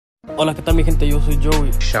Hola, ¿qué tal mi gente? Yo soy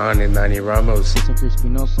Joey. Sean and Nani Ramos. Christopher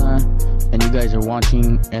Espinosa, and you guys are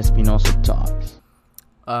watching Espinosa Talks.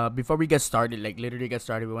 Before we get started, we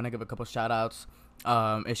want to give a couple shout outs.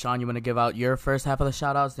 Sean, you want to give out your first half of the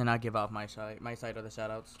shout outs, then I'll give out my side of the shout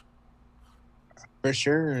outs. For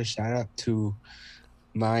sure, a shout out to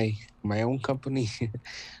my own company,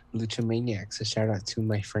 Lucha Maniacs. A shout out to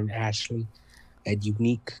my friend Ashley at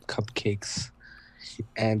Unique Cupcakes.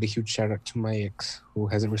 And a huge shout out to my ex who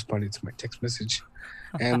hasn't responded to my text message.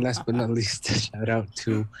 And last but not least, a shout out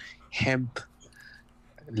to Hemp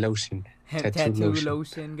Lotion. Tattoo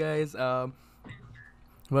lotion, guys. Well,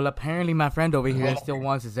 apparently my friend over here still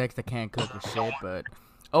wants his ex that can't cook or shit, but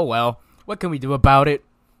oh well. What can we do about it?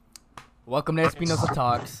 Welcome to Espinosa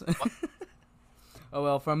Talks. Oh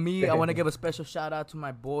well, from me, I want to give a special shout out to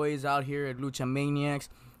my boys out here at Lucha Maniacs,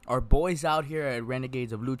 our boys out here at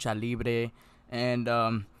Renegades of Lucha Libre, and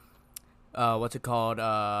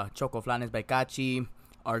Choco Flanes by Cachi,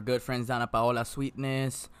 our good friends Dana Paola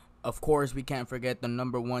Sweetness. Of course, we can't forget the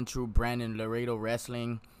number one true brand in Laredo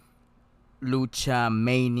Wrestling, Lucha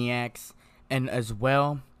Maniacs, and as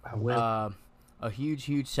well, a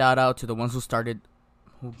huge shout out to the ones who started,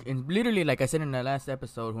 literally, like I said in the last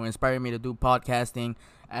episode, who inspired me to do podcasting,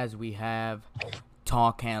 as we have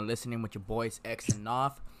Talk and Listening with your boys X and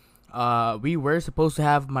Knopf. We were supposed to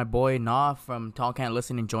have my boy Knopf from Talk and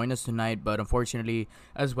Listening join us tonight, but unfortunately,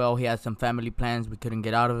 as well, he has some family plans. We couldn't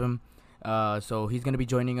get out of him. So he's going to be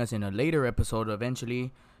joining us in a later episode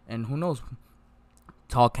eventually. And who knows?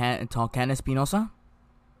 Talk can Espinosa?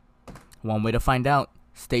 One way to find out.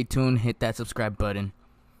 Stay tuned. Hit that subscribe button.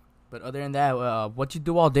 But other than that, what you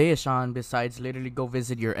do all day, Sean, besides literally go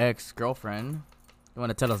visit your ex-girlfriend? You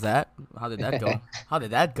want to tell us that? How did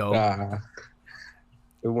that go?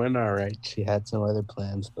 It went all right. She had some other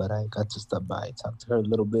plans, but I got to stop by, talk to her a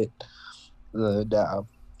little bit.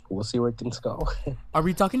 We'll see where things go. Are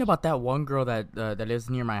we talking about that one girl that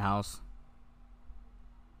lives near my house?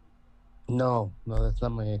 No, that's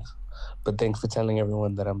not my ex. But thanks for telling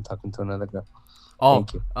everyone that I'm talking to another girl. Oh,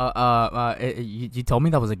 thank you. You told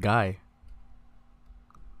me that was a guy.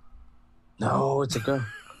 No, it's a girl.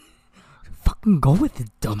 Fucking go with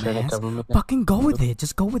it, dumbass. Fucking go with it.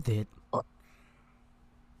 Just go with it.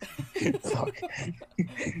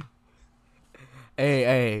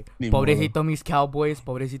 Hey, pobrecito mis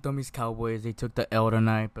Cowboys, they took the L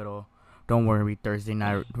tonight, pero don't worry, Thursday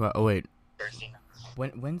night. Oh wait, Thursday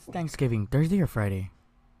night. When's Thanksgiving? Thursday or Friday?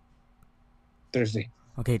 Thursday.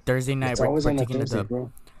 Okay, Thursday night we're taking the dub.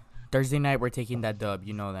 Bro. Thursday night we're taking that dub.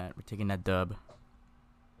 You know that we're taking that dub.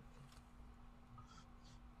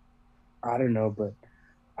 I don't know, but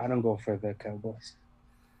I don't go for the Cowboys.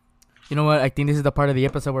 You know what? I think this is the part of the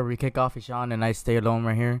episode where we kick off Ishan and I stay alone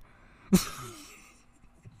right here.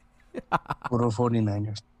 Puro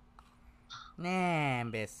 49ers. Nah,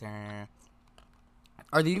 besser.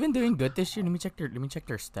 Are they even doing good this year? Let me check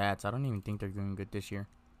their stats. I don't even think they're doing good this year.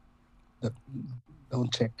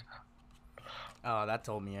 Don't check. Oh, that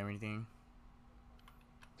told me everything.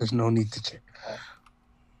 There's no need to check.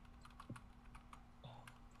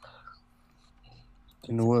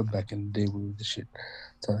 You know what? Back in the day, we were the shit.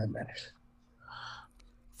 That's all that matters.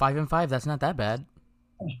 5-5. That's not that bad.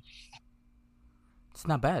 It's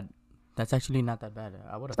not bad. That's actually not that bad.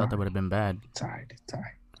 I would have thought that would have been bad. It's alright.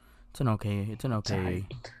 It's an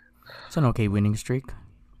okay winning streak.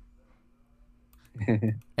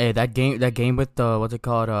 Hey, that game with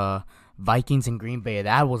the Vikings and Green Bay,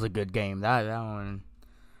 that was a good game. That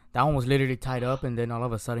one was literally tied up, and then all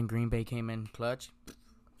of a sudden Green Bay came in clutch.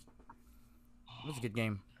 It was a good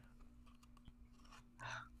game.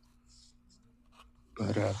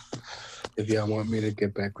 But if y'all want me to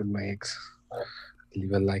get back with my ex,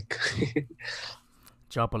 leave a like.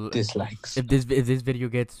 Drop a dislikes. If this video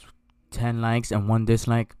gets 10 likes and 1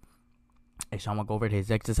 dislike, Sean will go over to his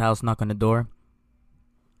ex's house, knock on the door,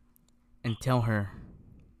 and tell her,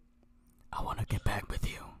 I want to get back with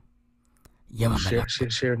you. She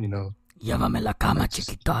already knows. Llévame la cama,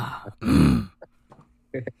 chiquita.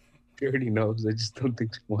 She already knows. I just don't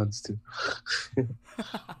think she wants to.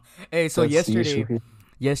 Hey, so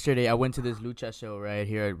yesterday I went to this lucha show right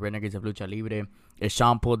here at Renegades of Lucha Libre.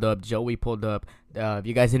 Sean pulled up, Joey pulled up. If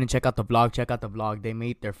you guys didn't check out the vlog, check out the vlog. They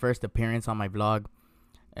made their first appearance on my vlog,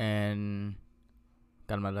 and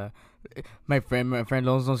my friend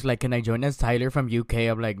Lone Zone's like, "Can I join as Tyler from UK?"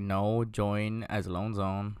 I'm like, "No, join as Lone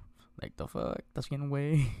Zone." Like, the fuck, that's getting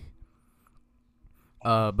away.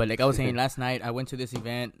 But like I was saying, last night I went to this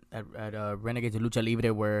event at Renegades of Lucha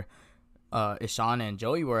Libre where Ishan and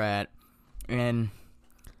Joey were at, and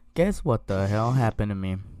guess what the hell happened to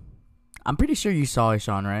me? I'm pretty sure you saw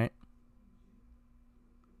Ishan, right?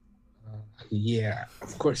 Yeah,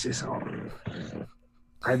 of course it's all.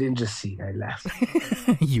 I didn't just see it. I laughed.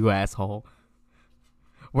 You asshole.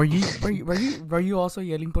 Were you also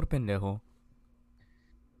yelling por pendejo?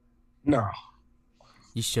 No,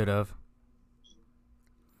 You should have.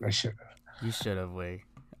 I should have. You should have, way.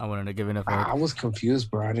 I wanted to give enough. I was confused,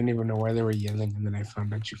 bro. I didn't even know why they were yelling, and then I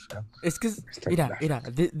found out you fell. It's because, started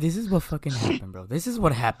laughing. this is what fucking happened, bro. This is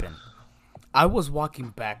what happened. I was walking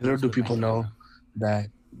back. Little do people know that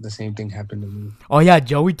the same thing happened to me. Oh, yeah,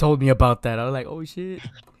 Joey told me about that. I was like, oh, shit.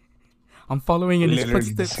 I'm following in his Literally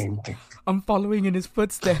the footsteps. same thing. I'm following in his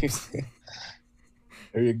footsteps.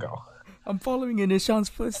 There you go. I'm following in Ishan's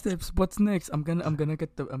footsteps. What's next? I'm gonna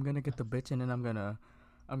get the bitch, and then I'm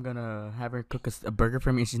gonna have her cook a burger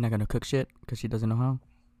for me. And she's not gonna cook shit because she doesn't know how.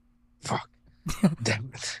 Fuck.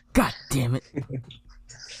 Damn it. God damn it.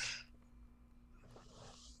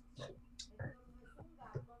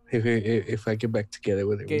 If I get back together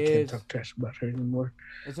with her, we ¿Qué can't es? talk trash about her anymore.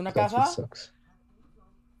 ¿Es una That's what caja? sucks.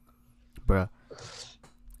 Bruh.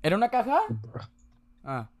 ¿Era una caja?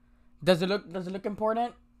 Bruh. Does it look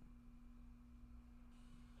important?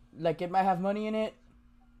 Like it might have money in it?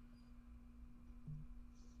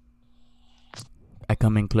 I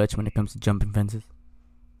come in clutch when it comes to jumping fences.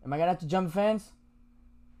 Am I gonna have to jump a fence?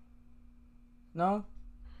 No?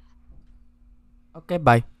 Okay,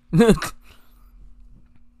 bye.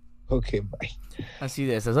 Okay, bye. I see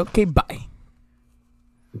this as okay, bye.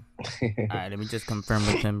 Alright, let me just confirm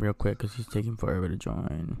with him real quick because he's taking forever to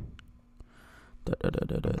join.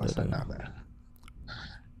 That's not bad.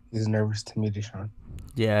 He's nervous to meet Ishan.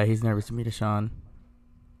 Yeah, he's nervous to meet Ishan.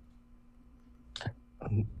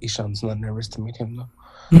 Ishan's not nervous to meet him, though.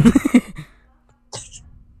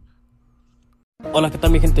 Hola, ¿qué tal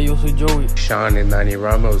mi gente? Yo soy Joey. Sean and Nani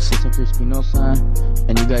Ramos. Christopher Espinosa,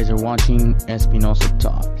 and you guys are watching Espinosa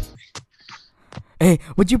Talks. Hey,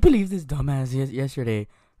 would you believe this dumbass yesterday?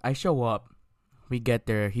 I show up. We get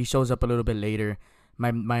there. He shows up a little bit later.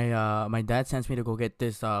 My dad sends me to go get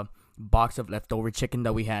this box of leftover chicken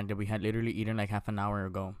that we had literally eaten like half an hour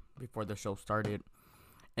ago before the show started.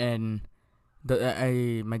 And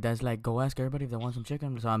my dad's like, go ask everybody if they want some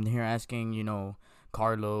chicken. So I'm here asking,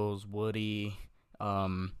 Carlos, Woody,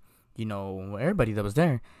 everybody that was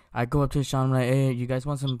there. I go up to Sean, I'm like, hey, you guys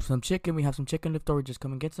want some chicken? We have some chicken left over. Just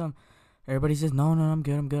come and get some. Everybody says, no, I'm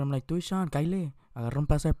good. I'm like, tú, Sean, cáile. Agarra un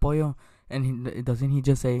pedazo de pollo. And doesn't he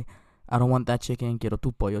just say, I don't want that chicken. Quiero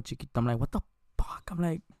tu pollo chiquito. I'm like, what the fuck? I'm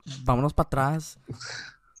like, vámonos para atrás.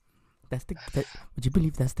 Would you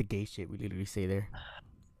believe that's the gay shit we literally say there?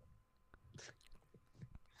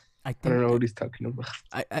 I don't know what he's talking about.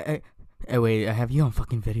 Hey, wait, I have you on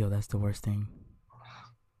fucking video. That's the worst thing.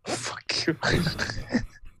 Fuck you.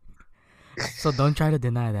 So don't try to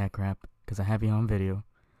deny that crap, because I have you on video.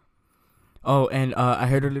 Oh, and I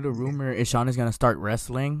heard a little rumor Ishan is gonna start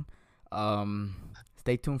wrestling.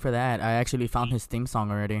 Stay tuned for that. I actually found his theme song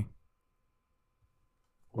already.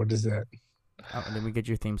 What is that? Oh, let me get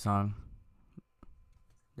your theme song.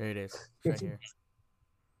 There it is. It's right here.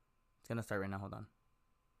 It's gonna start right now. Hold on.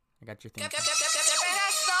 I got your theme song.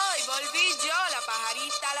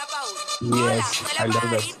 Yes, I love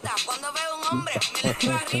that.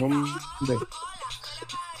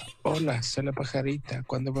 Hola, soy la pajarita.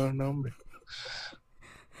 Cuando veo un hombre.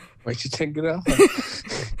 Why'd you take it off?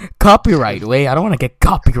 Copyright. Wait, I don't want to get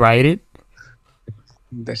copyrighted.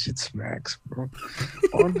 That shit smacks, bro.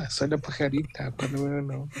 Hola, soy la pajarita. Cuando veo un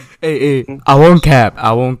hombre. Hey, I won't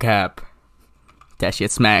cap. That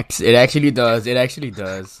shit smacks. It actually does.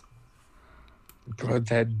 Bro,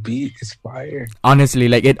 that beat is fire. Honestly,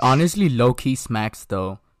 it honestly low-key smacks,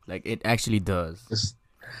 though. Like, it actually does.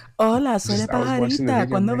 Hola, soy la pajarita.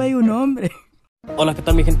 Cuando veo un hombre. Hola, ¿qué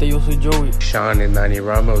tal mi gente? Yo soy Joey. Sean and Nani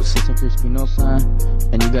Ramos. Christopher Espinosa,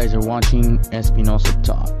 and you guys are watching Espinosa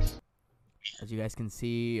Talks. As you guys can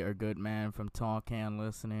see, our good man from Talk and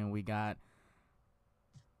Listening, we got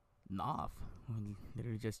Nov, who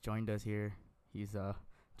literally just joined us here. He's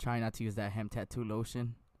trying not to use that hemp tattoo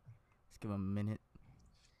lotion. Let's give him a minute.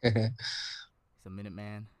 He's a minute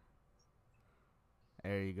man.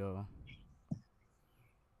 There you go.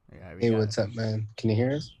 Hey, what's up, man? Can you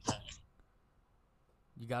hear us?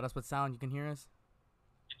 You got us with sound? You can hear us?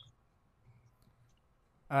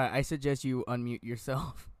 Alright, I suggest you unmute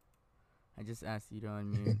yourself. I just asked you to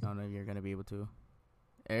unmute. I don't know if you're going to be able to.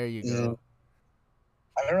 There you go.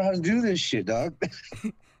 I don't know how to do this shit, dog.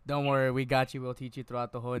 Don't worry, we got you. We'll teach you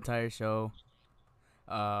throughout the whole entire show.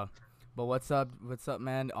 But what's up,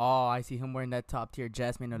 man? Oh, I see him wearing that top tier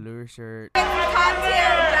Jasmine Allure shirt. Top tier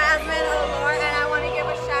Jasmine Allure, and I want to give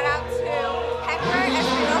a shout out to Hector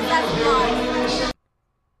Espinosa's vlog.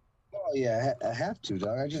 Oh yeah, I have to,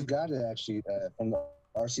 dog. I just got it actually from the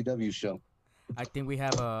RCW show. I think we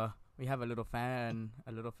have a little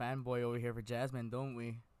fanboy over here for Jasmine, don't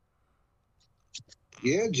we?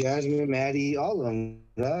 Yeah, Jasmine, Maddie, all of them.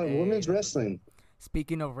 Hey, Women's that's what's wrestling.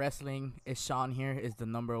 Speaking of wrestling, is Sean here? Is the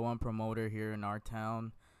 #1 promoter here in our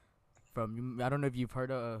town. I don't know if you've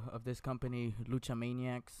heard of this company, Lucha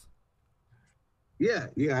Maniacs. Yeah,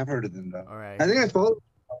 I've heard of them though. All right. I think I followed him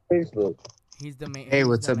on Facebook. He's the main. Hey, he's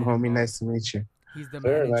what's the up, man homie? involved. Nice to meet you. He's the man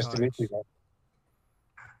Very in nice charge. to meet you. Man.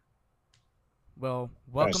 Well,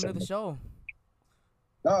 welcome to Nice. the show.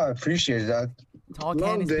 No, I appreciate that. Tall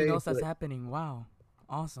Long Candice day, Espinosa's but- happening. Wow,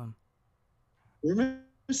 awesome. We're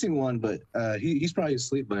missing one, but he's probably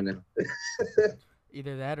asleep by now.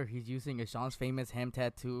 Either that or he's using a Sean's famous hem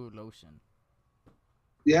tattoo lotion.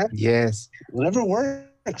 Yeah, Yes. whatever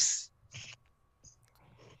works.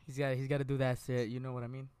 He's got to do that shit. You know what I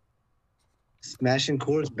mean? Smashing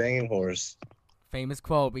chords, banging horse. Famous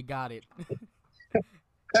quote. We got it.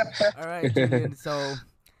 All right, Julian. So,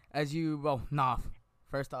 Nov.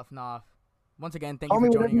 First off, Nov. Once again, thank Call you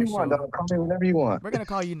me for whatever joining you our want, show. dog. Call me whatever you want. We're gonna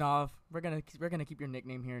call you Nov. We're gonna keep your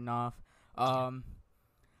nickname here, Nov.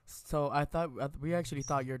 So we actually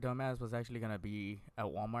thought your dumbass was actually gonna be at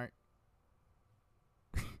Walmart.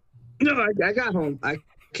 No, I got home. I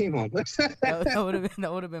came home.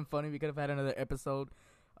 That would have been funny. We could have had another episode.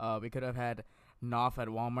 We could have had Nov at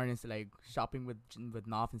Walmart instead, like shopping with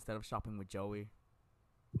Nov instead of shopping with Joey.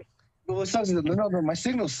 But what sucks is no, my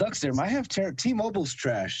signal sucks there. I have T-Mobile's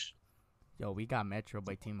trash. Yo, we got Metro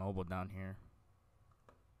by T-Mobile down here.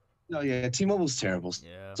 No, yeah, T-Mobile's terrible.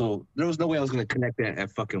 Yeah. So there was no way I was gonna connect that at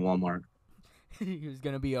fucking Walmart. He was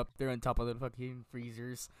gonna be up there on top of the fucking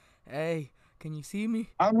freezers. Hey, can you see me?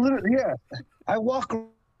 I'm literally I walk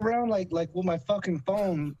around like with my fucking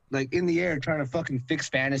phone like in the air trying to fucking fix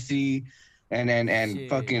fantasy and Shit.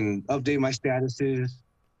 fucking update my statuses.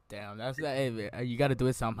 Damn, that's that. Hey, you got to do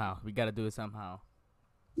it somehow. We got to do it somehow.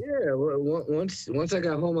 Yeah, well, once I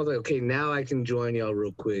got home, I was like, okay, now I can join y'all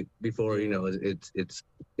real quick before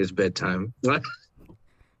it's bedtime.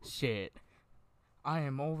 Shit,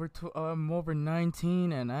 I'm over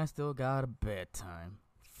 19 and I still got a bedtime.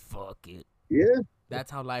 Fuck it. Yeah,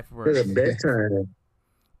 That's how life for works. the bedtime.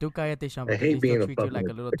 Tú cállate, Sean, I because hate they being still a treat you like a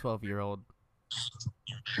fucking- little 12-year-old.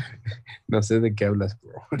 No sé de qué hablas,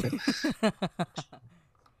 bro.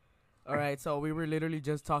 All right, so we were literally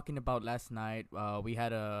just talking about last night. We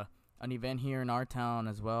had an event here in our town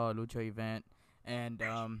as well, a lucha event, and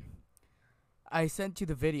I sent you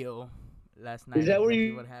the video last night. Is that where exactly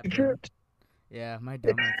you what happened. tripped? Yeah, my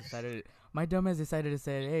dumbass decided to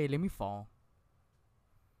say, "Hey, let me fall."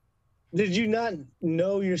 Did you not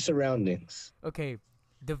know your surroundings? Okay,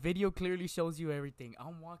 the video clearly shows you everything.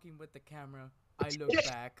 I'm walking with the camera. I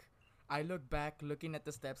look back, looking at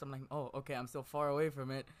the steps. I'm like, oh, okay, I'm still far away from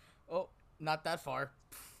it. Oh, not that far.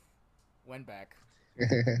 Went back.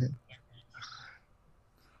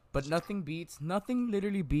 But nothing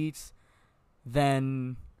literally beats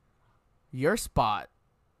than your spot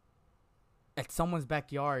at someone's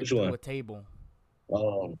backyard Which through one? a table.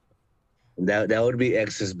 Oh, that would be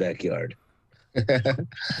X's backyard.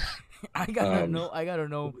 I gotta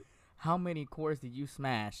know how many cores did you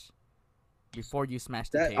smash before you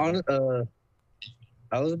smashed the That table?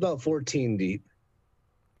 I was about 14 deep.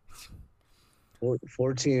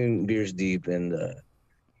 14 beers deep, and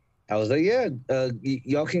I was like, yeah,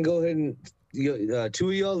 y'all can go ahead and two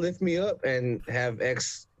of y'all lift me up and have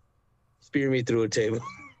X spear me through a table.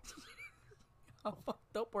 How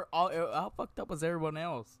fucked up was everyone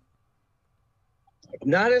else?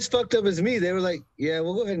 Not as fucked up as me. They were like, yeah,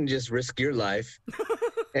 we'll go ahead and just risk your life.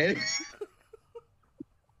 And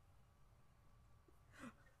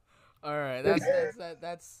All right,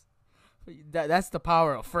 that's the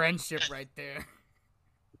power of friendship right there.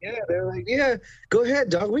 yeah, they're like, yeah, go ahead,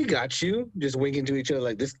 dog. We got you. Just winking to each other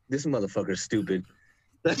like this motherfucker's stupid.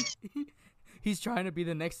 He's trying to be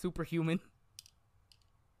the next superhuman.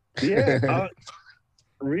 Yeah.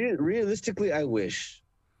 Realistically, I wish.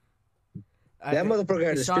 That motherfucker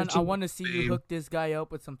had a Sean, I stitching want to see you name. hook this guy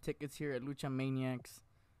up with some tickets here at Lucha Maniacs.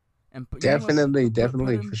 And Definitely,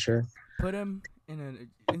 for sure. Put him in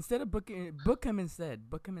instead of book him instead.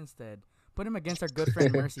 Put him against our good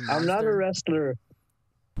friend Mercy. I'm not a Monster. wrestler.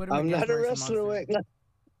 Put him I'm against not a Mercy wrestler. Monster.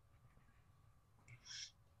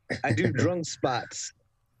 Wait, I do drunk spots.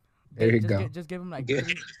 There you just go. Just give him like Yeah.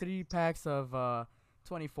 three packs of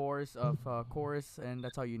 24s of chorus, and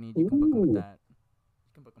that's all you need. You can book him with Ooh. that.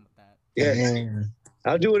 You can book him with that. Yeah, Damn.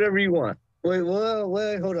 I'll do whatever you want.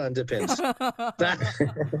 Wait, hold on. Depends.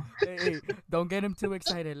 Hey, don't get him too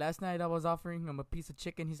excited. Last night I was offering him a piece of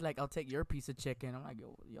chicken. He's like, "I'll take your piece of chicken." I'm like,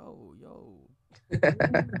 yo.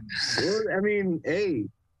 Well, I mean, hey,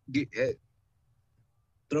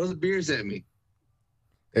 throw the beers at me.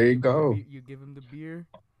 There you go. You give him the beer,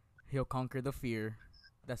 he'll conquer the fear.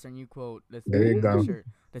 That's our new quote. Let's There you put that on a go. shirt.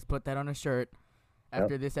 Let's put that on a shirt.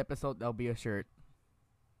 After this episode, there'll be a shirt.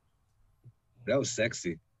 That was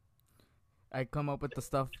sexy. I come up with the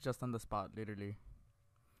stuff just on the spot, literally.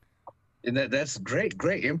 And that's great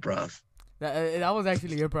improv. That was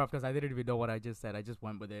actually improv because I didn't even know what I just said. I just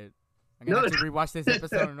went with it. I'm No. gonna have to rewatch this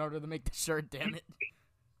episode in order to make the shirt. Damn it!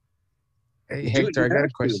 Hey, Do it, Hector, I you got a have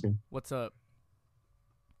to. question. What's up?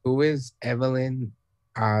 Who is Evelyn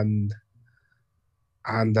on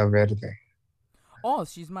the Verde? Oh,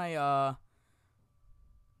 she's my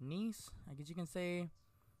niece. I guess you can say.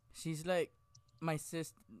 She's like my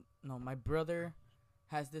sister. No, my brother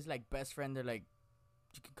has this like best friend. They're like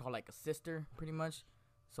you can call like a sister, pretty much.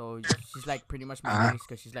 So she's like pretty much my niece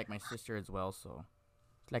because she's like my sister as well. So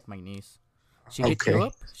it's like my niece. She hit you Okay.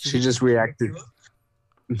 up? She just reacted.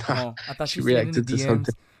 Oh, I thought She she slid in the reacted to DMs.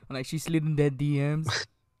 something. I'm like, she slid in dead DMs.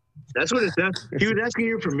 That's what it's done. He was asking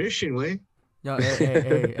your permission, Way. Yo,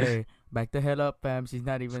 hey, back the hell up, fam. She's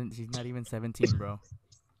not even 17, bro.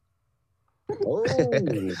 Oh,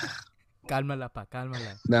 Cálmala,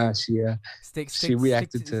 cálmala. Nah, she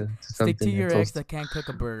reacted to something. Stick to your I ex posted. that can't cook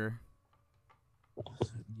a burger.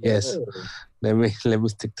 Yes. Let me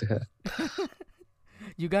stick to her.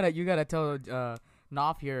 You gotta tell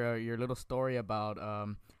Knopf your little story about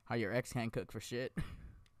how your ex can't cook for shit.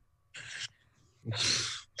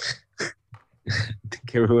 I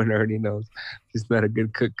think everyone already knows she's not a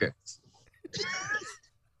good cook, guys.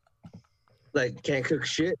 like can't cook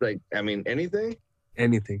shit. Like I mean anything.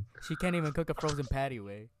 Anything. She can't even cook a frozen patty,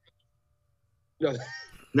 way. No,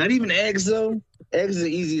 not even eggs though. Eggs is the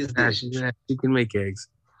easiest Nah, dish. she can make eggs.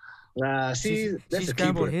 Nah, see, She that's a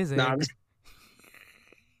scrambled keeper. his Nah, I'm eggs. just-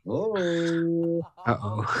 Oh,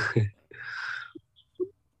 Uh-oh.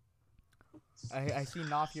 I see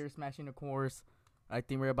Knopf here smashing the course. I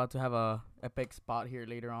think we're about to have a epic spot here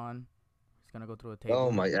later on. He's gonna go through a table. oh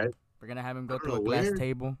my God, We're gonna have him go I don't through a know glass where.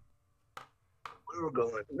 table. where we're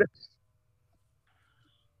going?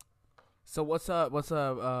 So what's up?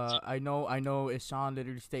 I know Ishan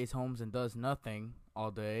literally stays home and does nothing all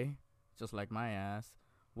day, just like my ass.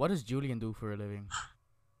 What does Julian do for a living?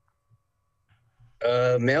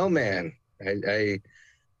 Mailman. I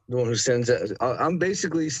the one who sends. I'm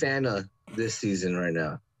basically Santa this season right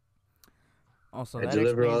now. Also, I that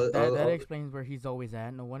deliver explains all- that all- explains where he's always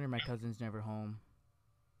at. No wonder my cousin's never home.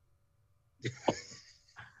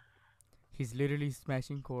 He's literally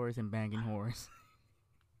smashing cores and banging whores.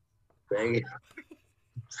 Dang it.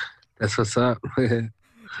 That's what's up.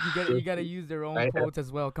 You gotta use their own I- quotes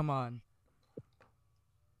as well. Come on.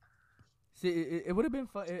 See, it would have been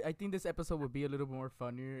fun. I think this episode would be a little more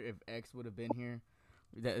funnier if X would have been here.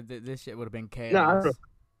 This shit would have been chaos. No, I don't-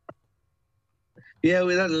 Yeah,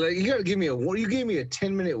 like, you gotta give me you gave me a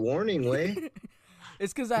 10-minute warning, Way.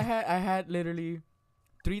 It's because I had literally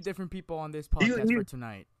 3 different people on this podcast You- for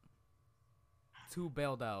tonight. 2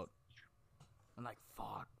 bailed out. I'm like,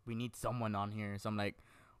 fuck, we need someone on here. So I'm like,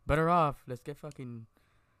 better off. Let's get fucking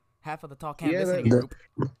half of the talk camp Yeah, listening that- group.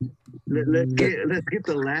 Let's get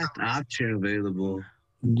the last option available.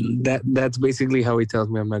 That's basically how he tells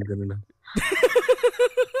me I'm not good enough.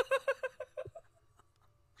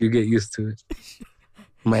 You get used to it.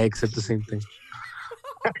 My ex said the same thing.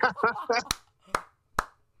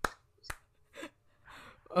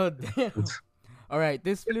 Oh damn! All right,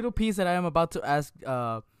 this little piece that I am about to ask,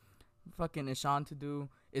 fucking Ishan to do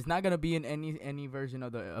is not gonna be in any version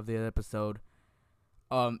of the episode.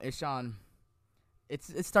 Ishan,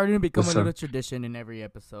 it's starting to become What's a little up? tradition in every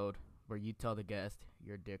episode where you tell the guest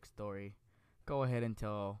your dick story. Go ahead and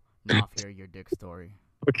tell Knopf here your dick story.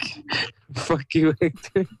 Fuck you,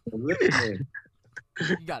 Hector. Listen,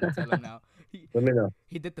 You gotta tell him now. let me know.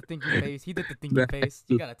 He did the thinking face. He did the thinking face.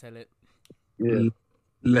 You gotta tell it. Yeah,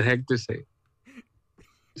 Let Hector say.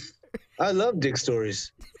 I love dick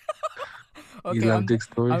stories. You Okay, love dick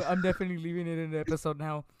stories? I'm definitely leaving it in the episode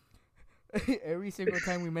now. Every single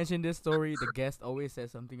time we mention this story, the guest always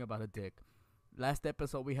says something about a dick. Last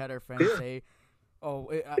episode, we had our friend Yeah. say,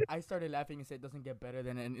 I started laughing and said it doesn't get better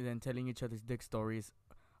than telling each other's dick stories.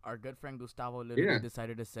 Our good friend Gustavo literally Yeah.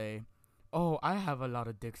 decided to say, oh, I have a lot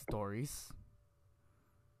of dick stories.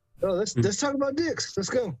 Oh, let's talk about dicks. Let's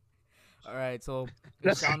go. All right, so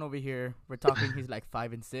Sean over here, we're talking, he's like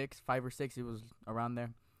 5 or 6, he was around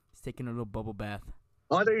there. He's taking a little bubble bath.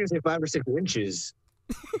 Oh, I thought you were gonna say 5 or 6 inches.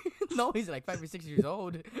 No, he's like 5 or 6 years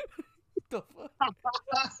old. The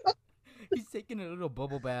fuck? He's taking a little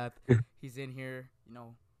bubble bath. He's in here,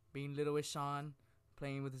 being little with Sean,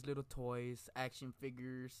 playing with his little toys, action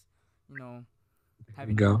figures,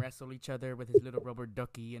 having them wrestle each other with his little rubber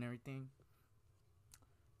ducky and everything.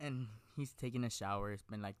 And he's taking a shower. It's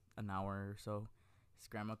been like an hour or so. His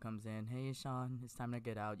grandma comes in. Hey, Sean, it's time to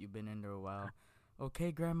get out. You've been in there a while.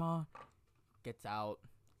 Okay, Grandma. Gets out.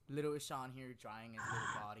 Little Sean here drying his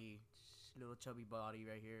little body. Little chubby body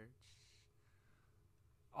right here.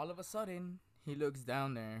 All of a sudden, he looks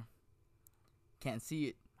down there. Can't see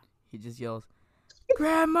it. He just yells,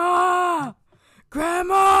 Grandma!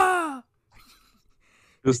 Grandma!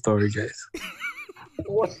 Good story, guys.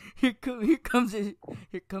 Here comes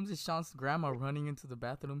his Sean's grandma running into the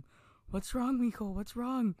bathroom. What's wrong, mijo? What's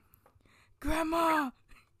wrong? Grandma!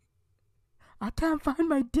 I can't find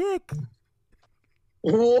my dick.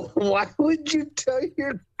 Why would you tell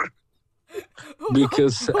your...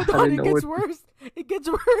 Because it gets worse. It gets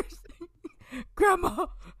worse. Grandma,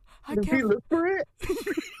 I Did he can't look for it?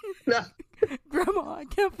 No. Grandma, I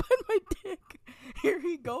can't find my dick. Here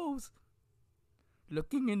he goes.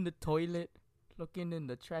 Looking in the toilet, looking in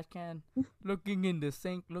the trash can, looking in the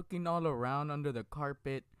sink, looking all around under the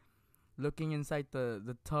carpet, looking inside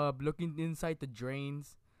the tub, looking inside the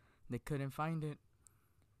drains. They couldn't find it.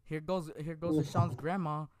 Here goes Sean's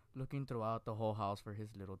grandma looking throughout the whole house for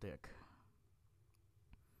his little dick.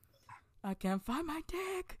 I can't find my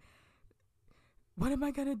dick. What am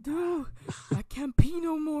I gonna do? I can't pee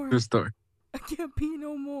no more. Good story. I can't pee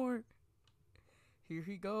no more. Here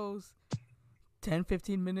he goes.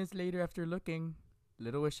 10-15 minutes later after looking,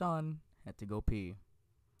 little Sean had to go pee.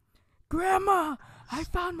 Grandma, I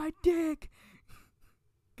found my dick.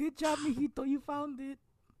 Good job, mijito, you found it.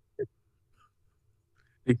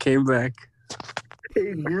 It came back.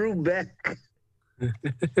 It grew back.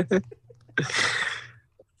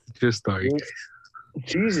 True story.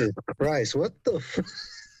 Jesus Christ, what the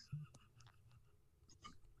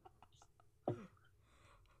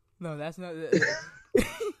No, that's not.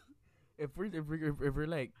 If we're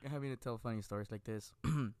like having to tell funny stories like this,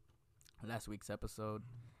 last week's episode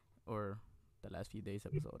or the last few days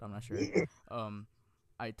episode, I'm not sure.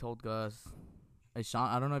 I told Gus, Sean,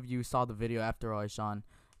 I don't know if you saw the video after all, Sean.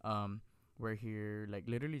 We're here like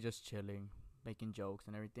literally just chilling, making jokes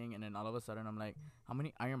and everything, and then all of a sudden I'm like, how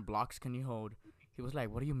many iron blocks can you hold? He was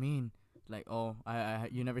like, what do you mean? Like, oh, I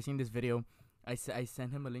you never seen this video? I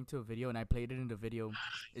sent him a link to a video and I played it in the video.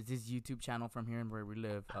 It's this YouTube channel from here and where we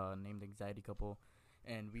live, named Anxiety Couple,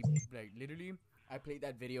 and we like literally I played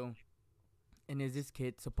that video, and is this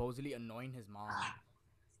kid supposedly annoying his mom?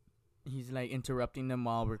 He's like interrupting them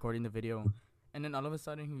while recording the video, and then all of a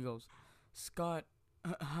sudden he goes, Scott,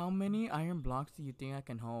 how many iron blocks do you think I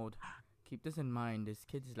can hold? Keep this in mind. This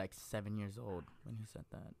kid is like 7 years old when he said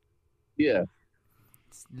that. Yeah.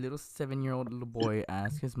 This little 7-year-old little boy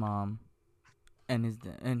asked his mom and his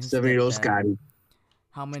 7-year-old stepdad, Scotty.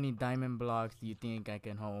 how many diamond blocks do you think I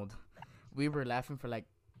can hold? We were laughing for like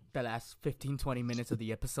the last 15-20 minutes of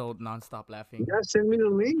the episode, nonstop laughing. You gotta send me the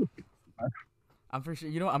link. I'm for sure.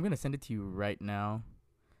 I'm gonna send it to you right now.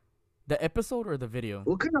 The episode or the video?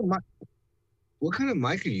 What kind of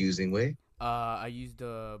mic are you using, Way? I used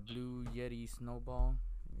the Blue Yeti Snowball.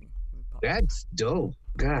 Let me pop That's dope.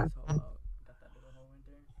 God. got that little hole in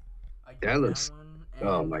there. I That use looks- one,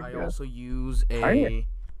 oh and my I God. also use I-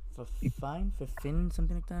 a Fifin,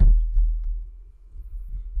 something like that.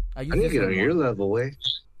 I use I need to this get one on more. your level, Way.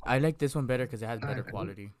 I like this one better because it has better Alright.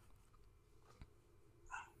 quality.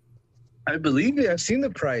 I believe it. I've seen the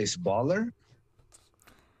price, baller.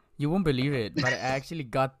 You won't believe it, but I actually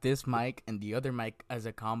got this mic and the other mic as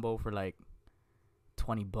a combo for like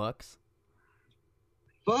 $20.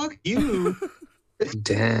 Fuck you.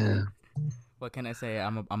 Damn. What can I say?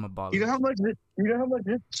 I'm a baller. You know how much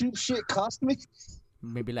this cheap shit cost me?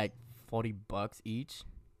 Maybe like $40 each.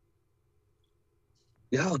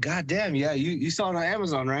 Yo, goddamn, yeah. You saw it on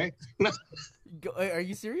Amazon, right? Are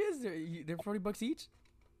you serious? They're $40 each?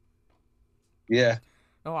 Yeah.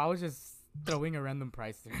 Oh, I was just throwing a random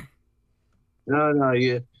price there. No,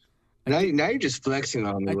 yeah. Now you're just flexing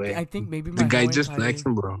on me, Way. I think maybe my The guy whole just entire,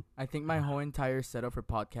 flexing, bro. I think my whole entire setup for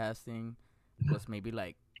podcasting was maybe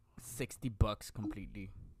like $60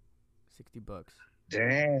 completely. $60.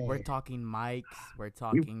 Damn. We're talking mics. We're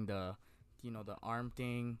talking the arm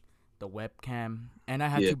thing, the webcam, and I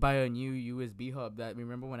had Yeah. to buy a new USB hub. That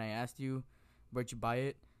remember when I asked you where'd you buy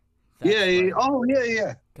it? Yeah. Oh,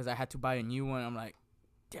 yeah. Because I had to buy a new one. I'm like,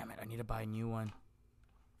 damn it, I need to buy a new one.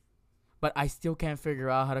 But I still can't figure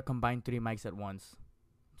out how to combine 3 mics at once.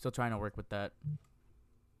 I'm still trying to work with that.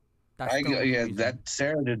 That's the only reason. That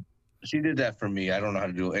Sarah did. She did that for me. I don't know how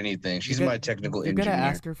to do anything. She's my technical You engineer. gotta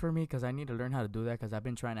ask her for me because I need to learn how to do that because I've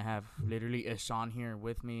been trying to have literally Sean here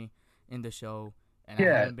with me in the show and I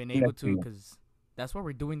haven't been able to because that's why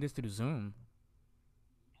we're doing this through Zoom.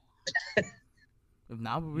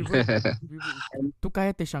 Now we tú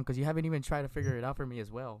cállate, Sean, because you haven't even tried to figure it out for me as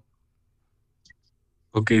well.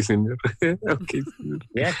 Okay, senor. Okay, senor.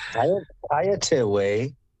 Yeah, cállate,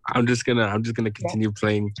 way. I'm just gonna continue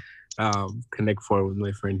playing Connect Four with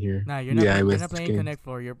my friend here. Nah, you're not playing Connect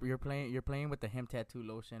Four. You're playing with the hemp tattoo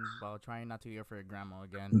lotion while trying not to hear for your grandma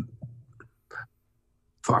again.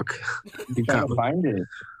 Fuck. You gotta find it.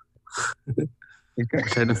 I'm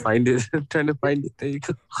trying to find it. There you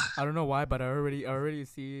go. I don't know why, but I already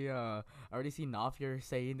see Naf here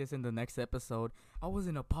saying this in the next episode. I was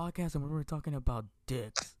in a podcast and we were talking about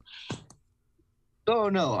dicks. Oh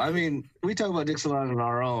no, I mean we talk about dicks a lot on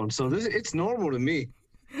our own, so it's normal to me.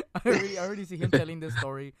 I already see him telling this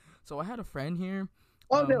story. So I had a friend here.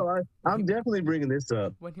 Oh no, I'm definitely bringing this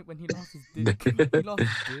up. When he lost his dick, he lost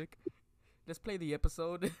his dick. Let's play the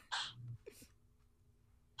episode.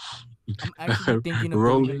 I'm actually thinking of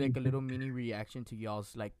doing like a little mini reaction to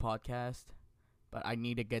y'all's like podcast, but I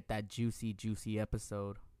need to get that juicy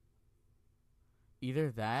episode.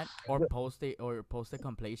 Either that or post a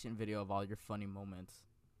compilation video of all your funny moments.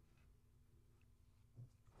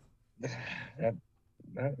 That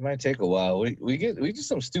might take a while. We do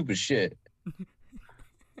some stupid shit.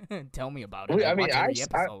 Tell me about it.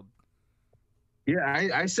 Episode.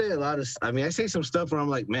 I say a lot of. I mean, I say some stuff where I'm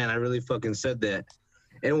like, man, I really fucking said that.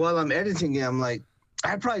 And while I'm editing it, I'm like,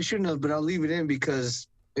 I probably shouldn't have, but I'll leave it in because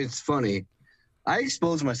it's funny. I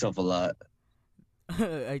expose myself a lot.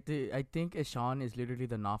 I think Sean is literally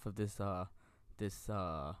the Naf of this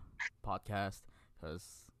podcast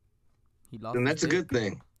because he lost. And that's a good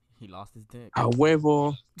thing. He lost his dick. A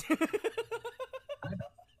huevo. I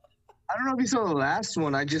don't know if you saw the last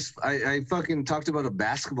one. I fucking talked about a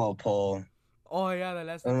basketball pole. Oh yeah, the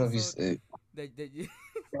last. I don't know if episode. you.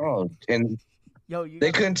 Oh, and. Yo,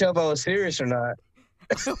 they couldn't tell if I was serious or not.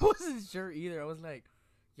 I wasn't sure either. I was like,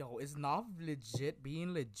 yo, is Nov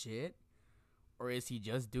being legit? Or is he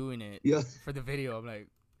just doing it for the video? I'm like,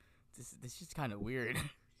 this is kind of weird.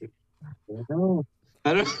 I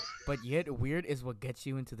don't. But yet, weird is what gets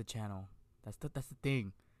you into the channel. That's the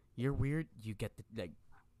thing. You're weird, you get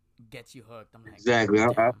gets you hooked. I'm like, exactly.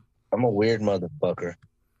 I'm a weird motherfucker.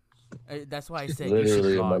 That's why I say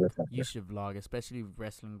you should vlog, especially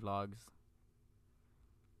wrestling vlogs.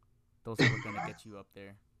 Those are gonna get you up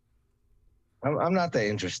there. I'm not that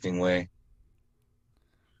interesting, way.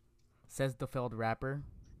 Says the failed rapper.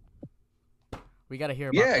 We gotta hear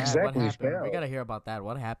about that. Exactly. What happened? We gotta hear about that.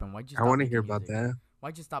 What happened? Why'd you? I want to hear about that.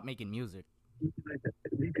 Why'd you stop making music?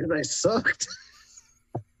 Because I sucked.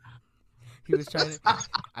 He was trying to.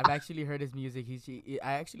 I've actually heard his music.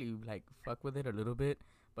 I actually like fuck with it a little bit,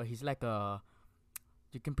 but he's like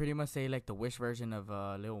you can pretty much say like the Wish version of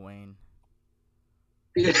Lil Wayne.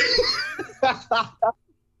 Yeah.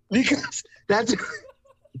 Because that's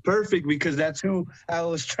perfect because that's who I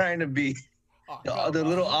was trying to be. The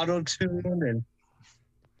little auto tune and.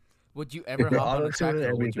 Would you ever hop on a track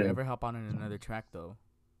though? Would you ever hop on another track though?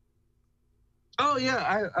 Oh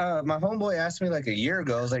yeah, my homeboy asked me like a year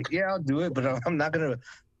ago. I was like, yeah, I'll do it, but I'm not gonna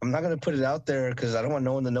put it out there because I don't want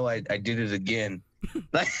no one to know I did it again.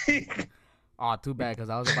 Like. Oh, too bad,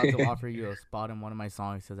 because I was about to offer you a spot in one of my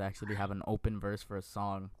songs to actually have an open verse for a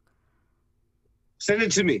song. Send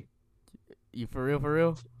it to me. You for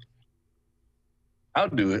real? I'll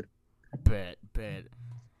do it. Bet.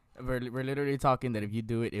 We're literally talking that if you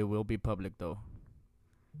do it, it will be public, though.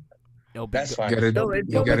 That's fine. You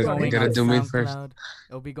gotta do me first.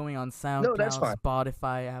 It'll be going on SoundCloud,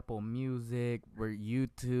 Spotify, Apple Music,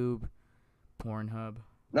 YouTube, Pornhub.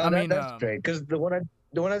 No, that's great, because the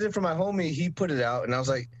one I did for my homie, he put it out, and I was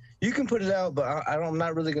like, you can put it out, but I'm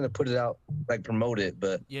not really going to put it out, like promote it,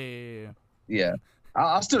 but yeah.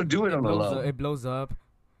 I'll still do it on the low. It blows up.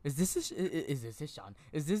 Is this Sean?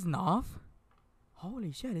 Is this Nov?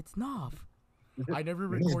 Holy shit, it's Nov. I never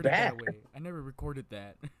recorded that way. I never recorded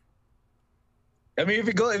that. I mean, if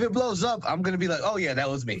it blows up, I'm going to be like, oh yeah, that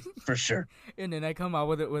was me, for sure. And then I come out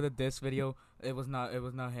with a diss video. It was not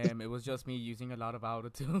him. It was just me using a lot of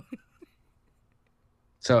auto-tune.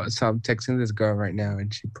 So I'm texting this girl right now,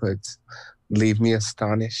 and she puts, "Leave me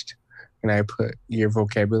astonished," and I put, "Your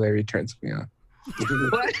vocabulary turns me on."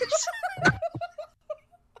 What?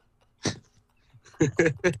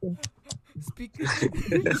 Speaking,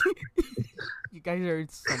 you guys are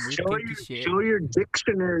some weird kinky shit. Show your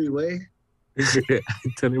dictionary, way.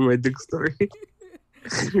 Tell me my dick story.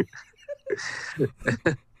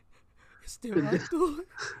 Still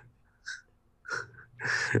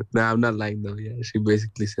Nah, I'm not lying though. Yeah, she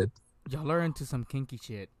basically said, Y'all are into some kinky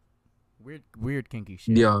shit. Weird kinky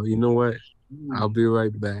shit. "Yo, you know what? I'll be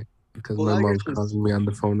right back because Well, my I mom's guess calling me on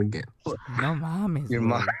the phone again." No mames, Your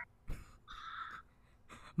mom. güey.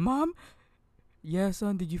 Mom? Yeah,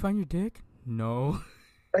 son, did you find your dick? No.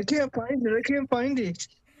 I can't find it. I can't find it.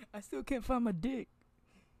 I still can't find my dick.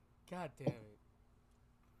 God damn it.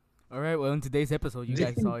 Alright, well, in today's episode, you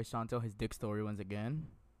guys saw Sean tell his dick story once again.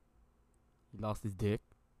 He lost his dick.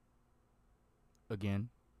 Again.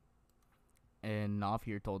 And Nav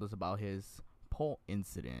here told us about his pole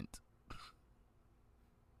incident.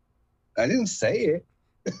 I didn't say it.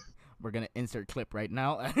 We're gonna insert clip right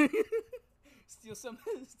now. Steal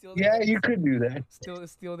Yeah, their, you could do that.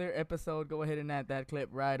 steal their episode. Go ahead and add that clip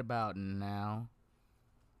right about now.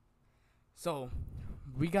 So,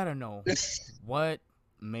 we gotta know what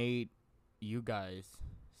made you guys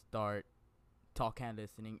start Talk Hand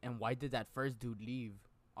listening, and why did that first dude leave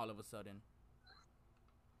all of a sudden?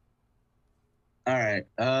 All right.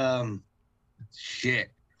 Shit.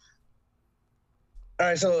 All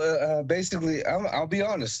right. So basically, I'll be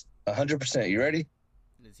honest. 100%. You ready?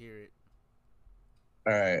 Let's hear it.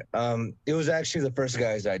 All right. It was actually the first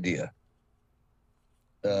guy's idea.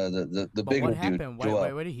 The But bigger what dude. happened?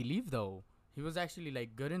 Joel. Why did he leave though? He was actually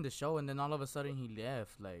like good in the show, and then all of a sudden he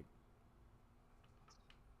left. Like,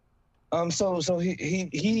 So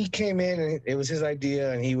he came in and it was his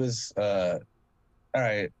idea, and he was all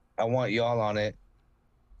right. I want y'all on it,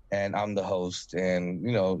 and I'm the host, and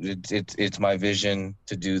you know it's my vision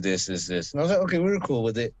to do this. And I was like, okay, we were cool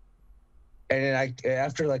with it. And then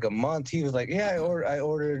after like a month, he was like, yeah, I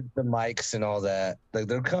ordered the mics and all that. Like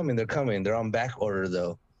they're coming. They're on back order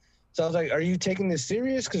though. So I was like, are you taking this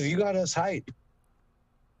serious? Because you got us hype,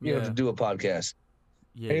 you know, to do a podcast.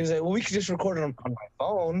 And he yeah, was like, well, we could just record it on my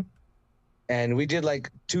phone. And we did like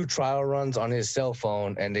 2 trial runs on his cell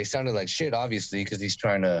phone, and they sounded like shit, obviously, because he's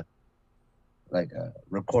trying to like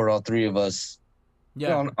record all 3 of us you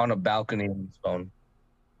know, on a balcony on his phone.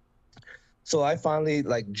 So I finally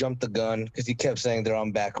like jumped the gun because he kept saying they're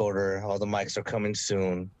on back order. All the mics are coming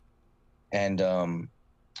soon. And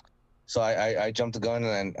so I jumped the gun,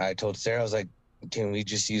 and I told Sarah, I was like, can we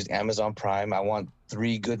just use Amazon Prime? I want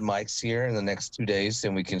 3 good mics here in the next 2 days,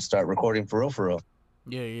 and we can start recording for real.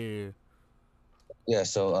 yeah. Yeah,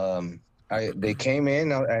 so they came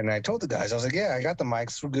in, and I told the guys, I was like, yeah, I got the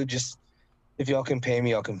mics. We're good. Just if y'all can pay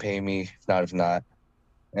me, y'all can pay me. If not.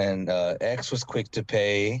 And X was quick to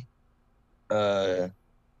pay.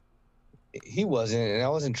 He wasn't, and I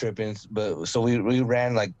wasn't tripping. But so we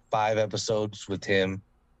ran like 5 episodes with him,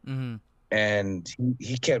 and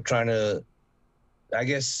he kept trying to, I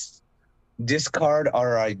guess, discard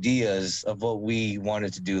our ideas of what we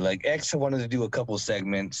wanted to do. Like X wanted to do a couple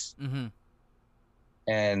segments.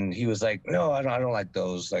 And he was like, no, I don't like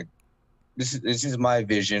those. Like, this is my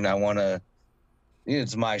vision. I want to,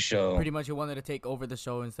 it's my show. Pretty much, he wanted to take over the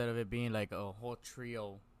show instead of it being like a whole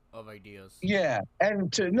trio of ideas. Yeah,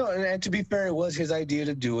 and to be fair, it was his idea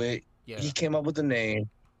to do it. Yeah. He came up with the name,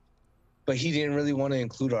 but he didn't really want to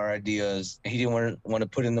include our ideas. He didn't want to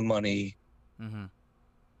put in the money.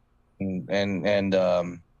 And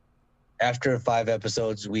after 5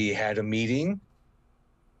 episodes, we had a meeting.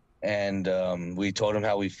 And we told him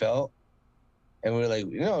how we felt, and we were like,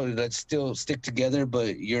 let's still stick together,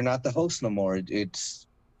 but you're not the host no more. It's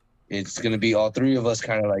gonna be all 3 of us,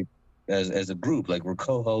 kind of like as a group. Like we're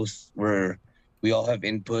co-hosts. We all have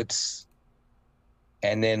inputs.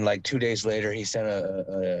 And then like 2 days later, he sent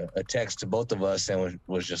a text to both of us and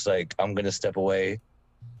was just like, I'm gonna step away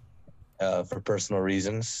for personal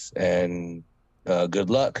reasons, and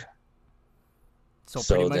good luck. So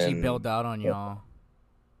pretty much he bailed out on y'all.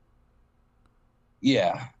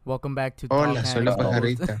 Yeah. Welcome back to Hola, Talk soy Hand la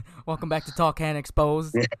Exposed. pajarita. Welcome back to Talk Hand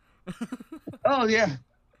Exposed. Yeah. Oh yeah.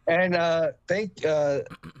 And thank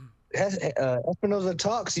Espinosa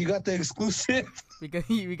Talks. You got the exclusive. we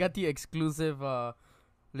got the exclusive.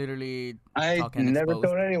 Literally. I Talk Hand never Exposed.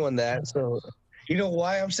 told anyone that. So, you know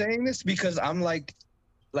why I'm saying this? Because I'm like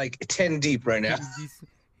 10 deep right now.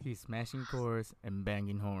 He's smashing chorus and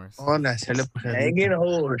banging horse. Hola, soy la pajarita. Hanging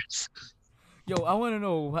horse. Yo, I want to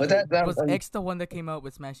know. But that was X the one that came up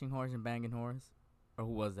with smashing horse and banging horse, or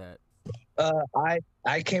who was that?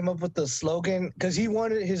 I came up with the slogan because he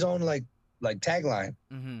wanted his own like tagline,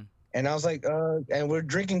 and I was like, and we're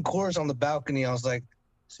drinking Coors on the balcony. I was like,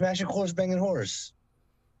 smashing horse, banging horse,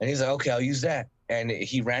 and he's like, okay, I'll use that, and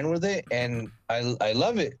he ran with it, and I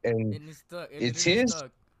love it, and It stuck. it's his.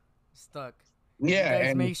 Stuck. Yeah, You guys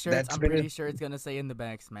and make sure that's I'm been pretty it. sure it's gonna say in the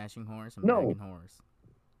back, smashing horse and No. banging horse.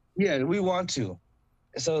 Yeah, we want to.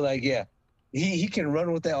 So like, yeah. He can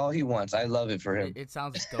run with that all he wants. I love it for him. It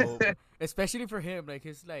sounds dope, especially for him. Like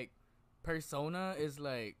his like persona is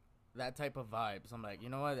like that type of vibe. So I'm like, you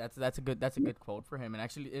know what? That's a good quote for him, and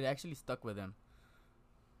it actually stuck with him.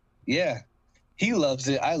 Yeah, he loves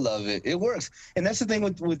it. I love it. It works, and that's the thing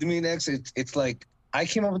with me and X. It's like I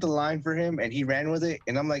came up with the line for him, and he ran with it,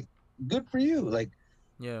 and I'm like, good for you. Like,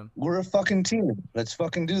 yeah, we're a fucking team. Let's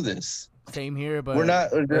fucking do this. Same here, but we're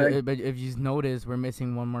not. But if you notice, we're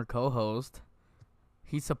missing one more co-host.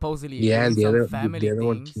 He's supposedly and doing the some other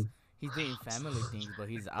one. He's doing family things, but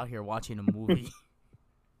he's out here watching a movie.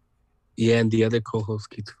 Yeah, and the other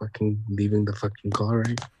co-host keeps fucking leaving the fucking call,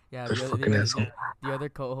 right? Yeah, asshole. The other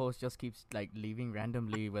co-host just keeps like leaving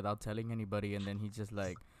randomly without telling anybody, and then he's just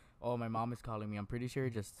like, "Oh, my mom is calling me. I'm pretty sure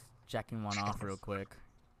just jacking one off real quick."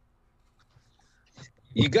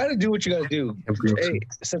 You got to do what you got to do. Hey,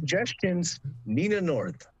 suggestions: Nina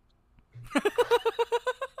North.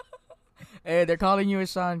 Hey, they're calling you,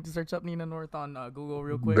 Sean. Search up Nina North on Google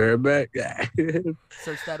real quick. Bareback.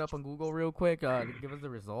 Search that up on Google real quick. Give us the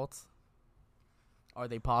results. Are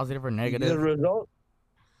they positive or negative?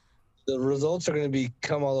 The results are gonna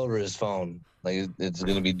come all over his phone. Like it's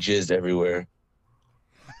gonna be jizz everywhere.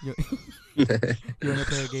 You wanna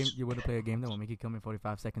play a game? You wanna play a game that will make you come in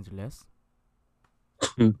 45 seconds or less?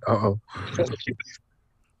 Uh-oh.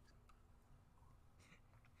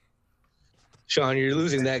 Sean, you're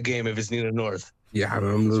losing that game if it's Nina North. Yeah,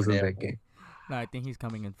 I'm losing that game. No, I think he's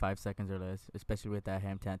coming in 5 seconds or less, especially with that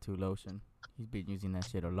ham tattoo lotion. He's been using that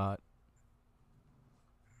shit a lot.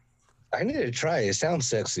 I need to try it. It sounds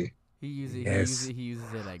sexy. He uses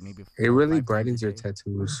it like maybe. It really brightens your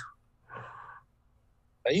tattoos.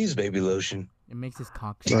 I use baby lotion. It makes his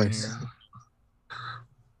cock shinier. Nice.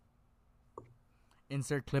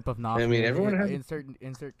 Insert clip of Knopf. I mean, everyone has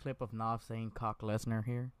insert clip of Knopf saying "cock Lesnar"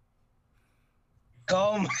 here.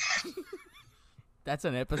 That's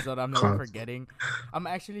an episode I'm never forgetting. I'm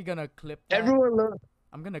actually gonna clip that.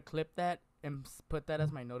 I'm gonna clip that and put that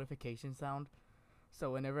as my notification sound.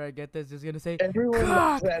 So whenever I get this, it's gonna say "cock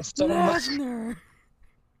Lesnar."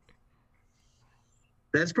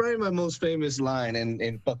 That's probably my most famous line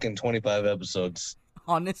in fucking 25 episodes.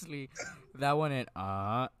 Honestly, that one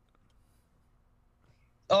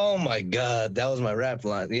Oh my god, that was my rap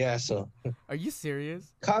line. Yeah, so. Are you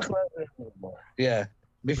serious? Cock Lesnar. Yeah.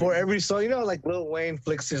 Before every song, like Lil Wayne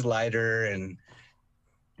flicks his lighter and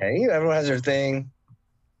everyone has their thing.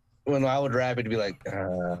 When I would rap, it'd be like,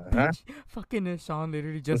 huh? Fucking Sean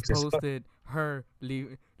literally just posted her,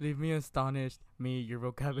 leave me astonished. Me, your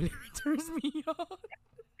vocabulary turns me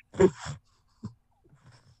on.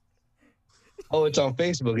 Oh, it's on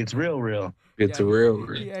Facebook. It's real. It's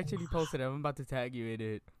real. He actually posted it. I'm about to tag you in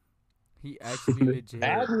it. He actually legit.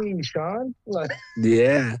 Add me, Sean.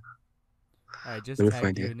 Yeah. I just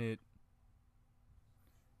tagged you in it.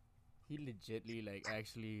 He legitly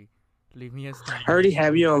actually leave me astonished. I already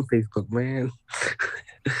have you on Facebook, man.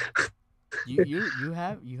 You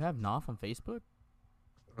have Knopf on Facebook?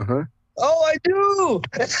 Uh-huh. Oh, I do.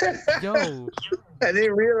 Yo. I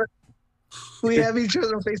didn't realize. We have each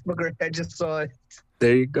other on Facebook. Right? I just saw it.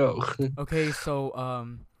 There you go. Okay,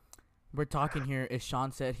 so we're talking here. As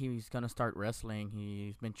Sean said, he's gonna start wrestling.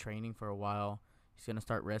 He's been training for a while. He's gonna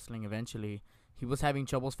start wrestling eventually. He was having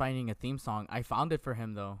troubles finding a theme song. I found it for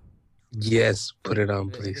him though. Yes, put it on,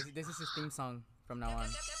 please. This is his theme song from now on.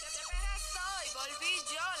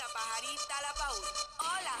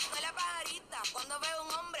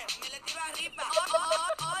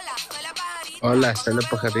 Hola, soy la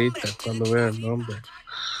pajarita cuando veo el nombre.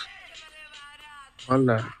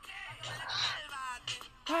 Hola.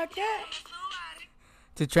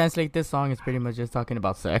 To translate this song, it's pretty much just talking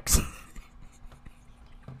about sex.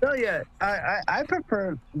 Oh yeah, I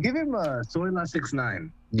prefer give him a Soyla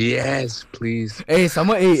 6ix9ine. Yes, please. Hey,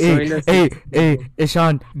 someone, hey,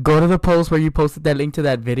 Sean, go to the post where you posted that link to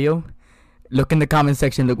that video. Look in the comment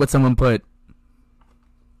section. Look what someone put.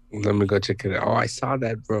 Let me go check it out. Oh, I saw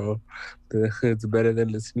that, bro. It's better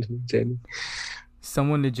than listening to Jenny.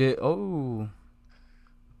 Someone legit. Oh.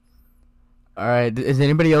 All right. Is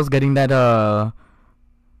anybody else getting that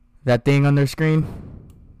thing on their screen?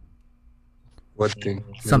 What thing?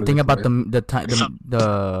 Something about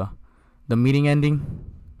the meeting ending.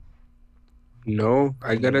 No,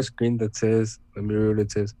 I got a screen that says. Let me read what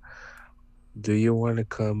it says. Do you want to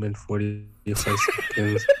come in 45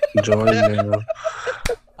 seconds? Join now.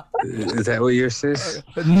 Is that what yours says?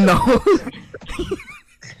 No.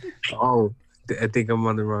 Oh, I think I'm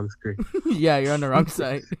on the wrong screen. Yeah, you're on the wrong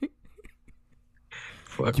side.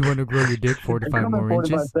 Fuck. You want to grow your dick 45 more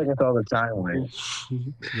 45 inches? seconds all the time, man.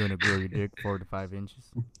 You want to grow your dick 4 to 5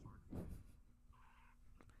 inches?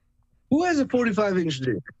 Who Who has a 45-inch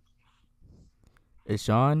dick? Is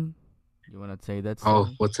Sean? You want to say that? Oh,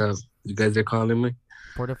 Sean? what's up? You guys are calling me?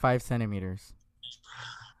 45 centimeters.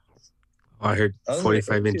 Oh, I heard I was like,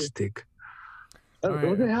 45-inch okay. dick. Alright.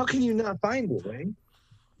 Okay, how can you not find it, man?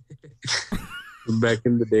 Back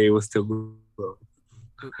in the day, it was still bro.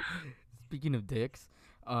 Speaking of dicks,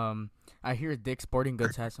 I hear Dick Sporting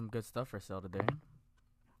Goods has some good stuff for sale today.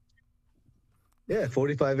 Yeah,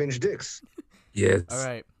 45-inch dicks. Yes. All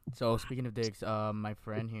right. So speaking of dicks, my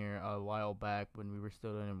friend here a while back when we were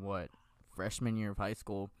still in freshman year of high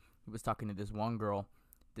school, he was talking to this one girl.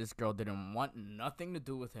 This girl didn't want nothing to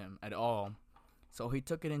do with him at all. So he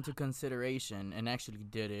took it into consideration and actually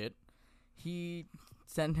did it. He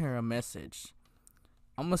sent her a message.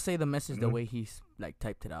 I'm gonna say the message the way he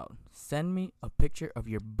typed it out. Send me a picture of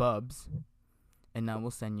your bubs, and I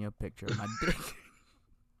will send you a picture of my dick.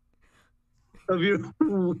 Of your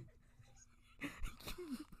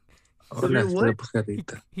Hola, what? una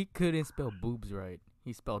pajarita. He couldn't spell boobs right.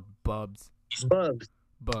 He spelled bubs. bubs.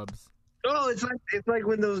 Bubs. Oh, it's like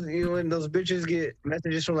when those when those bitches get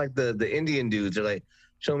messages from like the Indian dudes. They're like,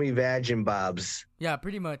 show me vag and bobs. Yeah,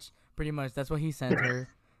 pretty much. That's what he sent her.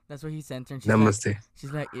 That's what he sent her. And Namaste.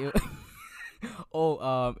 she's like, ew.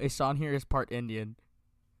 Is Sean here is part Indian.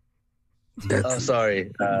 Oh, That's,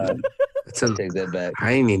 sorry. that's a, Take that back.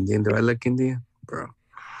 I ain't Indian. Do I look Indian? Bro.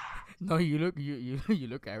 No, you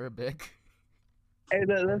look Arabic. Hey,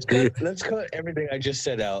 let's cut everything I just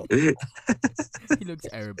said out. He looks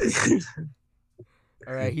Arabic.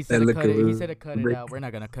 All right, he said That to look cut it. He a said to cut it brick. out. We're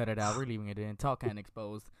not gonna cut it out. We're leaving it in. Tall can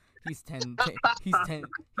exposed. He's 10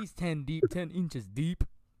 deep, 10 inches deep.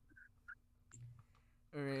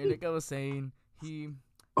 All right, like I was saying, he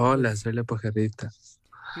Hola, soy la pajarita.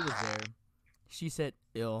 was there. She said,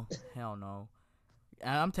 "Ill, hell no."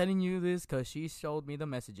 And I'm telling you this because she showed me the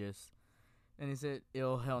messages, and he said,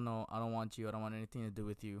 "Ill, hell no, I don't want you. I don't want anything to do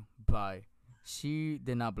with you. Bye." She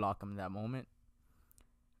did not block him that moment.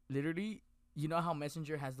 Literally, you know how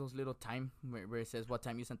Messenger has those little time where it says what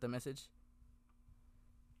time you sent the message?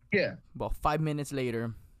 Yeah. Well, 5 minutes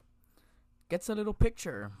later, gets a little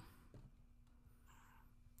picture.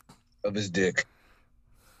 Of his dick.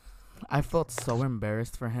 I felt so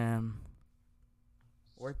embarrassed for him.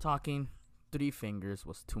 We're talking 3 fingers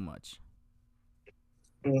was too much.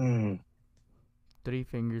 3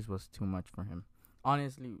 fingers was too much for him.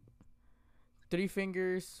 Honestly, 3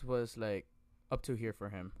 fingers was like up to here for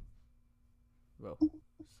him. Well,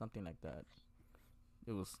 something like that.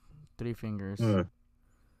 It was 3 fingers.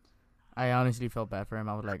 I honestly felt bad for him.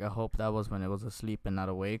 I was like, I hope that was when it was asleep and not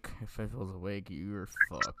awake. If it was awake, you're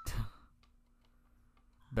fucked.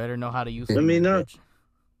 Better know how to use it. I mean, no.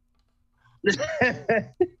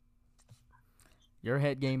 Your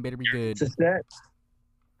head game better be good. That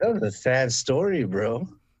was a sad story, bro.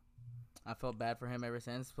 I felt bad for him ever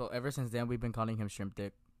since. So ever since then, we've been calling him Shrimp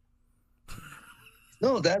Dick.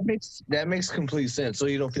 No, that makes complete sense. So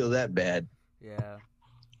you don't feel that bad. Yeah.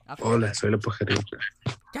 I feel Hola, bad. soy la pajarita.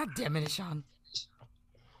 God damn it, Ishan.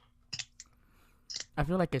 I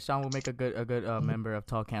feel like Ishan will make a good member of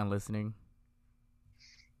Tall Can listening.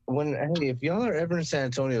 Hey, if y'all are ever in San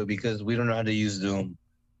Antonio, because we don't know how to use Zoom.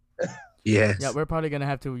 Yes. Yeah, we're probably gonna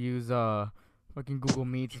have to use fucking Google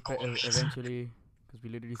Meet eventually, because we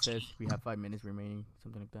literally says we have 5 minutes remaining,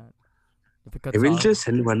 something like that. If it cuts I will off, just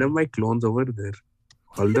send one of my clones over there.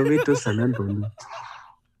 All the way to San Antonio.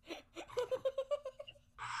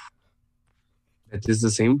 That is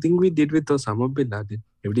the same thing we did with Osama bin Laden.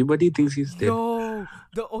 Everybody thinks he's dead. yo,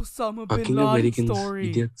 the Osama bin Fucking Laden Americans, story.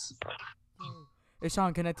 idiots.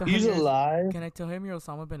 Ishan, can I tell He's him? alive. Can I tell him your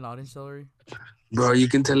Osama bin Laden story? Bro, you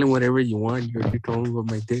can tell him whatever you want. You already told him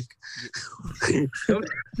about my dick.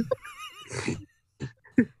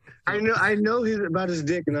 I know he's about his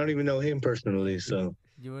dick, and I don't even know him personally. So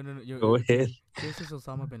You wanna Go ahead. This is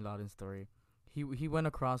Osama bin Laden story. He went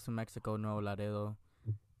across to Mexico, Nuevo Laredo,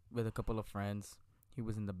 with a couple of friends. He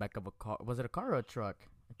was in the back of a car. Was it a car or a truck?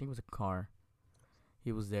 I think it was a car.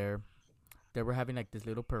 He was there. They were having like this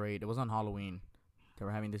little parade. It was on Halloween. They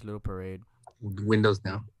were having this little parade. Windows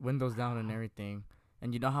down. Windows down and everything.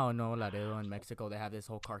 And you know how in Nuevo Laredo in Mexico they have this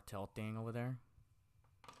whole cartel thing over there?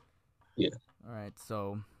 Yeah. Alright,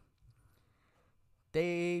 so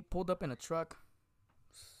they pulled up in a truck.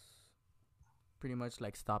 Pretty much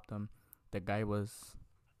like stopped them. The guy was,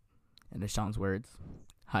 in the Sean's words,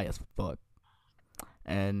 high as fuck.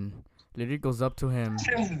 And literally goes up to him.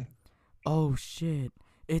 Oh shit,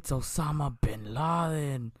 it's Osama bin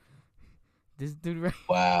Laden. This dude right.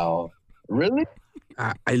 wow, really?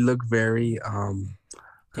 I look very Can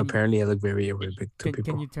apparently I look very Arabic to people.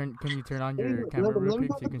 Can you turn on your camera real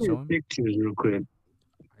quick so you can show him? Pictures real quick.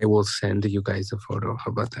 I will send you guys a photo.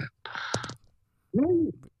 How about that?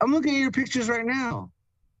 I'm looking at your pictures right now.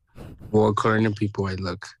 Well, according to people, I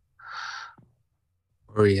look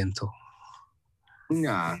Oriental.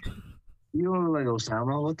 Nah. You don't look like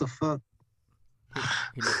Osama. What the fuck?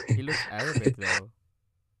 He looks Arabic though.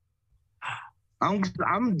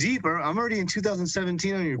 I'm deeper. I'm already in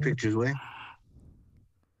 2017 on your pictures, way.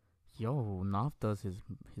 Yo, Naf does his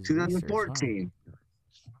 2014.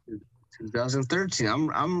 2013.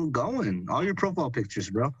 I'm going. All your profile pictures,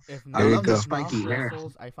 bro. I love the spiky hair.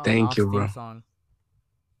 Thank you, bro. Song.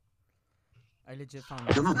 I legit found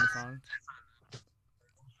Naf's theme song.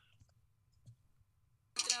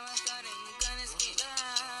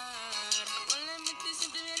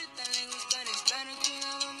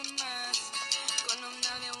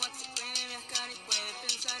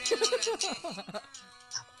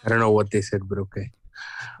 I don't know what they said, but okay.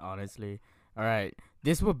 Honestly. All right.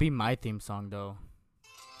 This would be my theme song, though.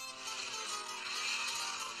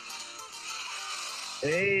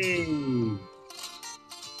 Hey.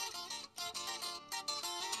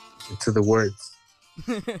 To the words.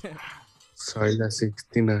 Sorry, that's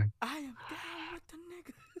 69. I am down with the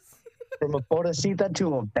niggas. From a pobrecita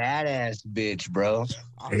to a badass bitch, bro.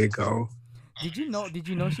 There you go. Did you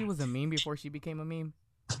know she was a meme before she became a meme?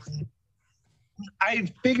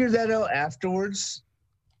 I figured that out afterwards.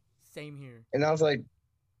 Same here. And I was like,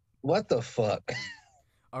 what the fuck?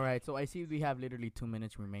 All right, so I see we have literally 2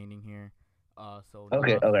 minutes remaining here. So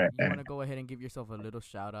Okay, Naf, okay. You want to go ahead and give yourself a little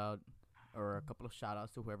shout out or a couple of shout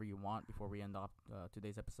outs to whoever you want before we end off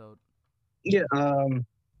today's episode? Yeah,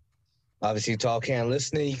 obviously Talk Can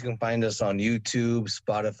Listening. You can find us on YouTube,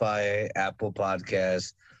 Spotify, Apple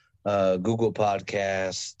Podcasts, Google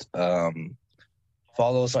Podcast.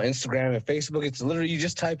 Follow us on Instagram and Facebook. It's literally, you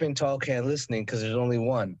just type in Talk Can Listening because there's only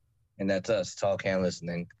one, and that's us, Talk Can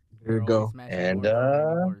Listening. There you go. And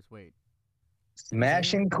Wait.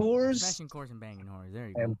 Smashing Coors. Smashing Coors and banging whores. There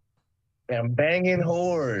you go. And banging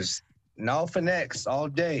whores. No X all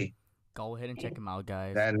day. Go ahead and check them out,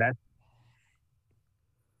 guys. And that's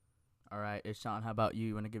all right, Sean, how about you?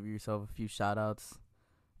 You want to give yourself a few shout outs?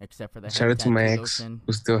 Except for the shout out to my ex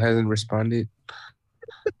who still hasn't responded.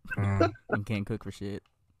 And can't cook for shit.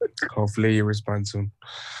 Hopefully you respond soon.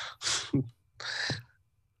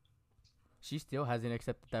 She still hasn't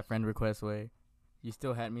accepted that friend request, way. You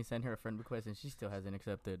still had me send her a friend request and she still hasn't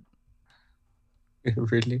accepted.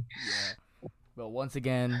 Really? Yeah. But once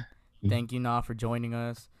again, thank you, Naf, for joining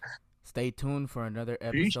us. Stay tuned for another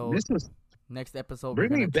episode. Next episode.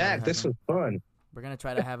 Bring me back. This was fun. We're going to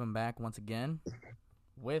try to have him back once again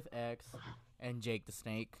with X and Jake the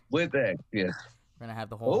Snake. With X, yes. We're going to have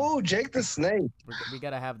the whole... Oh, Jake the Snake. We got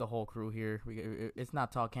to have the whole crew here. It's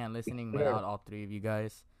not Talk Can Listening without all three of you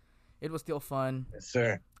guys. It was still fun. Yes,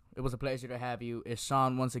 sir. It was a pleasure to have you. It's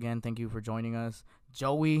Sean, once again, thank you for joining us.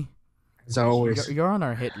 Joey. As always. You're on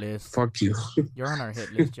our hit list. Fuck you. You're on our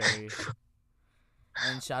hit list, Joey.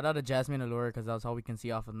 And shout out to Jasmine Allure, because that's all we can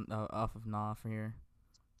see off of Naf here.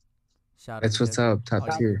 Shout out. That's what's up. Top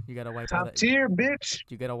tier. You gotta wipe top tier, bitch.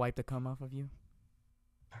 You gotta wipe the cum off of you.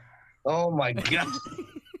 Oh my god.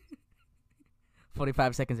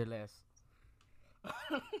 45 seconds or less.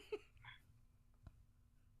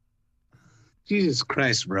 Jesus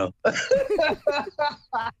Christ, bro.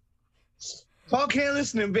 Paul can't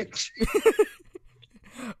listen, bitch.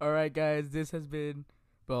 All right, guys. This has been,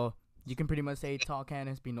 well, you can pretty much say Talk Can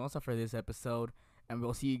Espinosa for this episode. And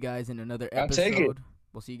we'll see you guys in another episode. I'll take it.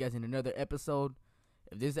 We'll see you guys in another episode.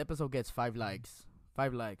 If this episode gets 5 likes,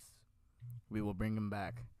 we will bring him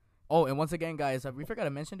back. Oh, and once again, guys, we forgot to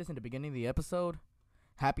mention this in the beginning of the episode.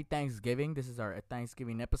 Happy Thanksgiving. This is our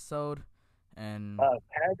Thanksgiving episode. And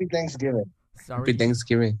happy Thanksgiving. Happy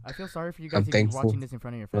Thanksgiving. I feel sorry for you guys if you're watching this in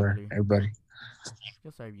front of your family. Everybody. I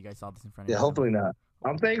feel sorry if you guys saw this in front of your hopefully not.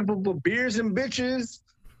 I'm thankful for beers and bitches.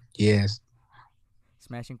 Yes.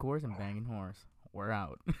 Smashing Coors and banging whores. We're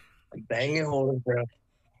out. Banging whores, bro.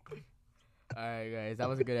 All right, guys. That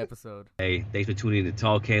was a good episode. Hey, thanks for tuning in to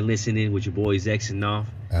Talk Can Listening with your boys X and Naf.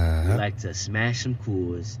 We like to smash some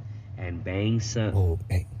Coors and bang some... Oh,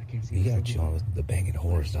 hey, you gotta chill on with the banging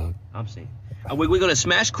whores, dog. I'm saying. We're gonna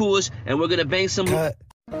smash Coors and we're gonna bang some... Cut.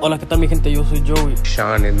 Hola, ¿qué tal mi gente? Yo soy Joey.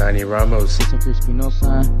 Sean and Nani Ramos. This is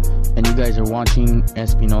Espinosa, and you guys are watching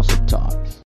Espinosa Talks.